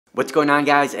What's going on,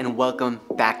 guys, and welcome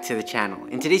back to the channel.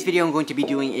 In today's video, I'm going to be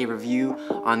doing a review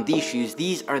on these shoes.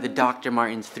 These are the Dr.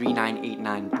 Martens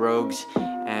 3989 Brogues,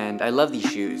 and I love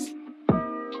these shoes.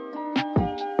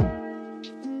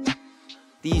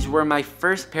 These were my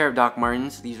first pair of Doc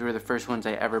Martens. These were the first ones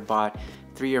I ever bought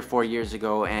 3 or 4 years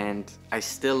ago, and I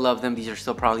still love them. These are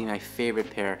still probably my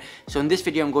favorite pair. So in this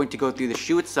video, I'm going to go through the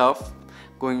shoe itself,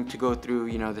 going to go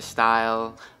through, the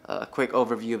style, a quick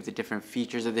overview of the different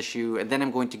features of the shoe, and then I'm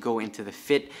going to go into the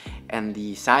fit and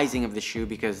the sizing of the shoe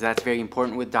because that's very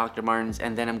important with Dr. Martens,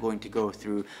 and then I'm going to go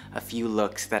through a few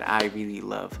looks that I really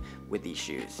love with these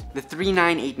shoes. The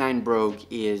 3989 Brogue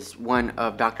is one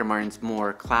of Dr. Martens'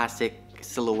 more classic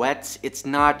silhouettes. It's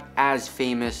not as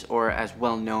famous or as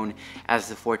well known as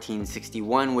the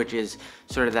 1461, which is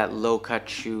sort of that low cut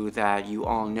shoe that you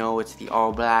all know. It's the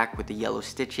all black with the yellow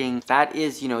stitching. That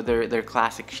is, their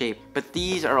classic shape, but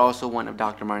these are also one of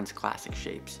Dr. Martens' classic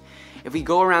shapes. If we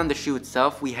go around the shoe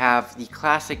itself, we have the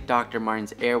classic Dr.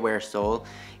 Martens Airwear sole.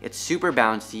 It's super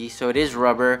bouncy, so it is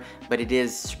rubber, but it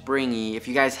is springy. If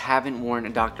you guys haven't worn a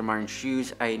Dr. Martens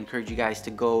shoes, I encourage you guys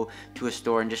to go to a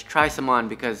store and just try some on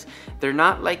because they're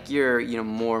not like your,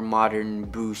 more modern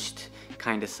Boost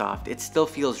kind of soft. It still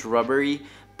feels rubbery,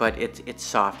 but it's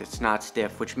soft, it's not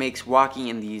stiff, which makes walking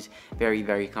in these very,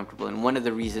 very comfortable, and one of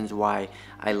the reasons why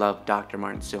I love Dr.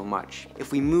 Martens so much.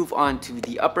 If we move on to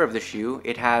the upper of the shoe,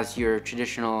 it has your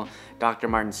traditional Dr.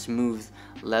 Martens smooth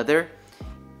leather.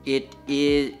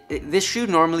 This shoe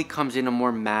normally comes in a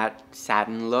more matte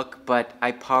satin look, but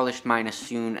I polished mine as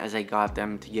soon as I got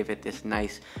them to give it this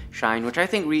nice shine, which I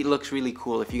think looks really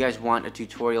cool. If you guys want a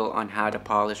tutorial on how to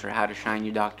polish or how to shine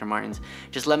your Dr. Martens,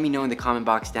 just let me know in the comment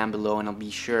box down below and I'll be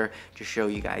sure to show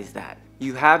you guys that.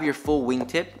 You have your full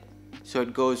wingtip. So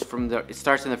it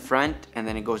starts in the front and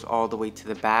then it goes all the way to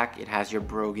the back. It has your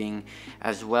broguing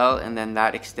as well, and then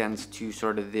that extends to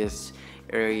sort of this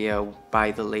area by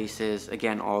the laces,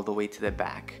 again all the way to the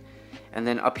back. And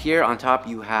then up here on top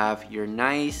you have your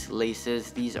nice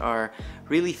laces. These are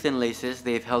really thin laces.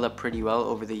 They've held up pretty well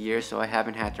over the years, so I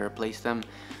haven't had to replace them.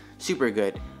 Super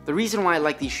good. The reason why I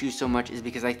like these shoes so much is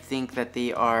because I think that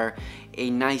they are a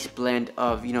nice blend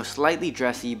of, slightly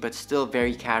dressy but still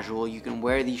very casual. You can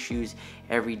wear these shoes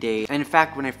every day. And in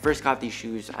fact, when I first got these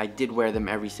shoes, I did wear them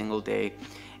every single day.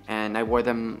 And I wore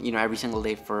them, every single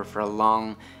day for a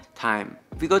long time.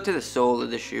 If we go to the sole of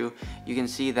the shoe, you can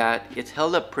see that it's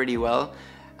held up pretty well.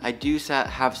 I do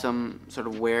have some sort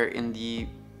of wear in the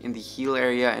heel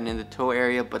area and in the toe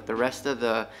area, but the rest of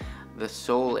the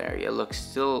sole area looks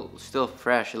still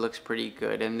fresh. It looks pretty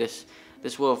good, and this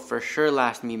will for sure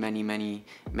last me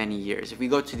many years. If we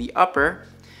go to the upper,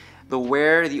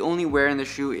 the only wear in the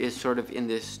shoe is sort of in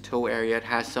this toe area. It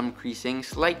has some creasing,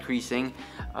 slight creasing,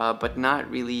 but not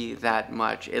really that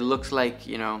much. It looks like,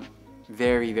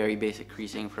 very basic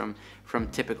creasing from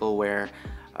typical wear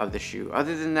of the shoe.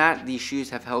 Other than that, these shoes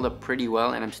have held up pretty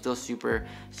well, and I'm still super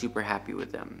happy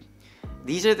with them.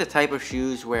 These are the type of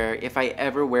shoes where if I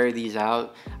ever wear these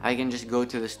out, I can just go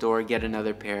to the store, get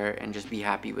another pair, and just be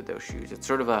happy with those shoes. It's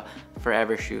sort of a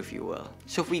forever shoe, if you will.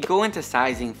 So if we go into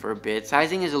sizing for a bit,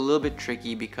 sizing is a little bit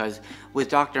tricky because with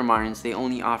Dr. Martens, they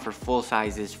only offer full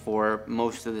sizes for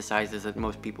most of the sizes that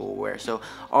most people will wear. So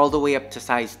all the way up to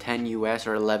size 10 US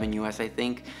or 11 US, I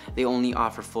think, they only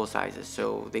offer full sizes.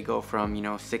 So they go from,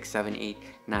 6, 7, 8,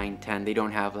 9, 10. They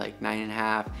don't have like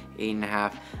 9.5,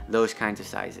 8.5, those kinds of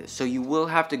sizes. So you will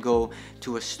have to go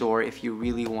to a store if you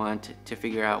really want to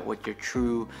figure out what your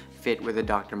true fit with the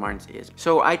Dr. Martens is.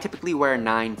 So I typically wear a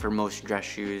 9 for most dress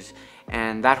shoes,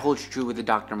 and that holds true with the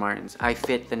Dr. Martens. I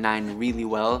fit the 9 really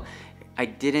well. I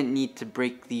didn't need to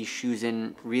break these shoes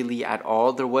in really at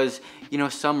all. There was,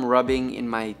 some rubbing in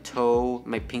my toe,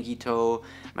 my pinky toe,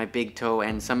 my big toe,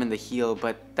 and some in the heel,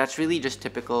 but that's really just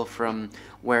typical from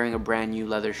wearing a brand new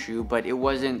leather shoe. But it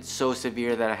wasn't so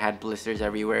severe that I had blisters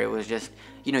everywhere. It was just,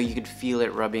 you could feel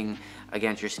it rubbing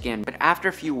against your skin. But after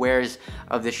a few wears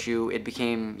of the shoe, it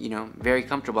became, very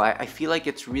comfortable. I feel like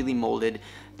it's really molded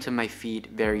to my feet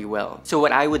very well. So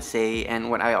what I would say,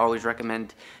 and what I always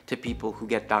recommend to people who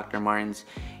get Dr. Martens,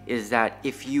 is that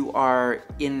if you are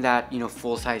in that,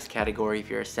 full size category, if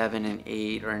you're a 7, an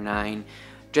 8, or a 9,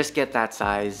 just get that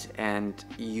size and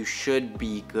you should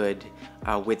be good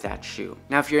with that shoe.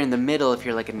 Now if you're in the middle, if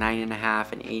you're like a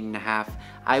 9.5, an 8.5,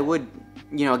 I would,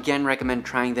 again recommend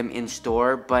trying them in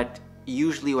store, but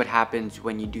usually what happens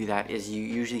when you do that is you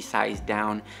usually size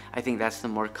down. I think that's the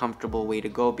more comfortable way to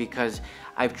go because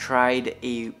I've tried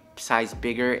a size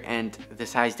bigger and the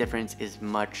size difference is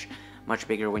much much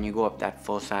bigger when you go up that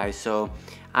full size. So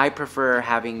I prefer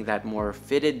having that more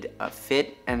fitted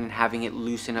fit and having it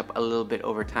loosen up a little bit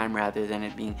over time rather than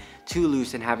it being too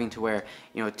loose and having to wear,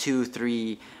 you know,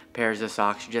 2-3 pairs of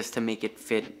socks just to make it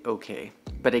fit okay.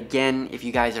 But again, if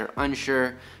you guys are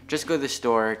unsure, just go to the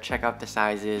store, check out the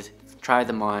sizes, try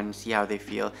them on, see how they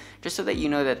feel, just so that you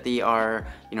know that they are,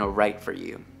 you know, right for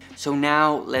you. So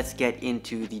now let's get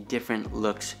into the different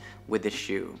looks with the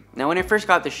shoe. Now when I first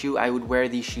got the shoe, I would wear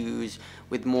these shoes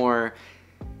with more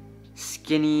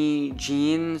skinny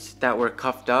jeans that were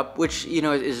cuffed up, which, you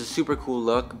know, is a super cool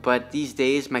look. But these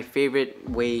days, my favorite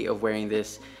way of wearing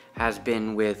this has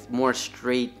been with more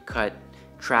straight cut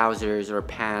trousers or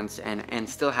pants and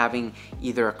still having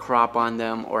either a crop on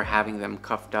them or having them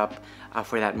cuffed up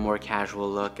for that more casual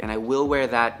look. And I will wear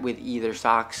that with either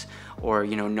socks or,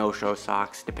 you know, no-show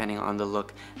socks, depending on the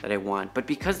look that I want. But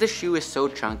because the shoe is so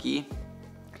chunky,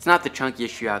 it's not the chunkiest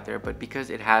shoe out there, but because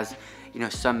it has, you know,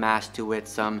 some mass to it,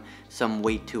 some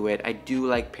weight to it, I do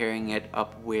like pairing it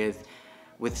up with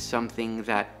something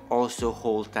that also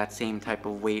holds that same type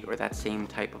of weight or that same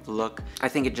type of look. I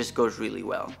think it just goes really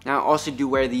well. Now I also do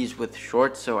wear these with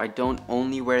shorts, so I don't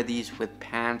only wear these with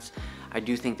pants. I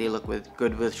do think they look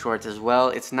good with shorts as well.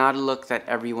 It's not a look that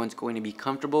everyone's going to be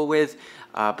comfortable with,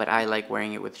 but I like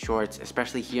wearing it with shorts,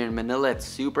 especially here in Manila. It's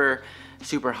super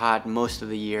hot most of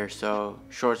the year, so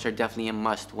shorts are definitely a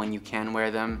must when you can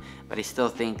wear them, but I still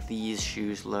think these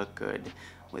shoes look good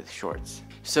with shorts.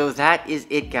 So that is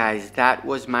it, guys. That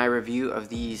was my review of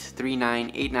these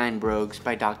 3989 Brogues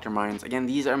by Dr. Martens. Again,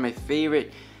 these are my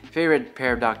favorite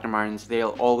pair of Dr. Martens.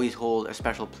 They'll always hold a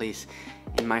special place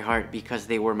in my heart because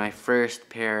they were my first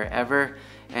pair ever.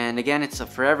 And again, it's a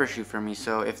forever shoe for me,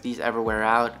 so if these ever wear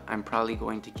out, I'm probably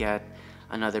going to get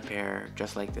another pair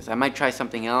just like this. I might try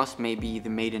something else, maybe the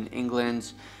Made in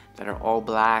England's that are all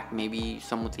black, maybe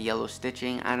some with the yellow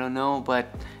stitching, I don't know,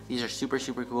 but these are super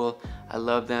cool. I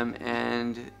love them,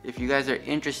 and if you guys are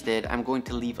interested, I'm going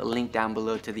to leave a link down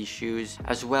below to these shoes,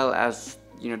 as well as,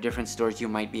 you know, different stores you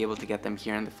might be able to get them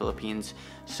here in the Philippines.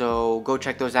 So go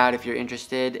check those out if you're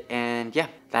interested, and yeah,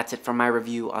 that's it for my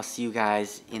review. I'll see you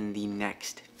guys in the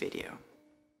next video.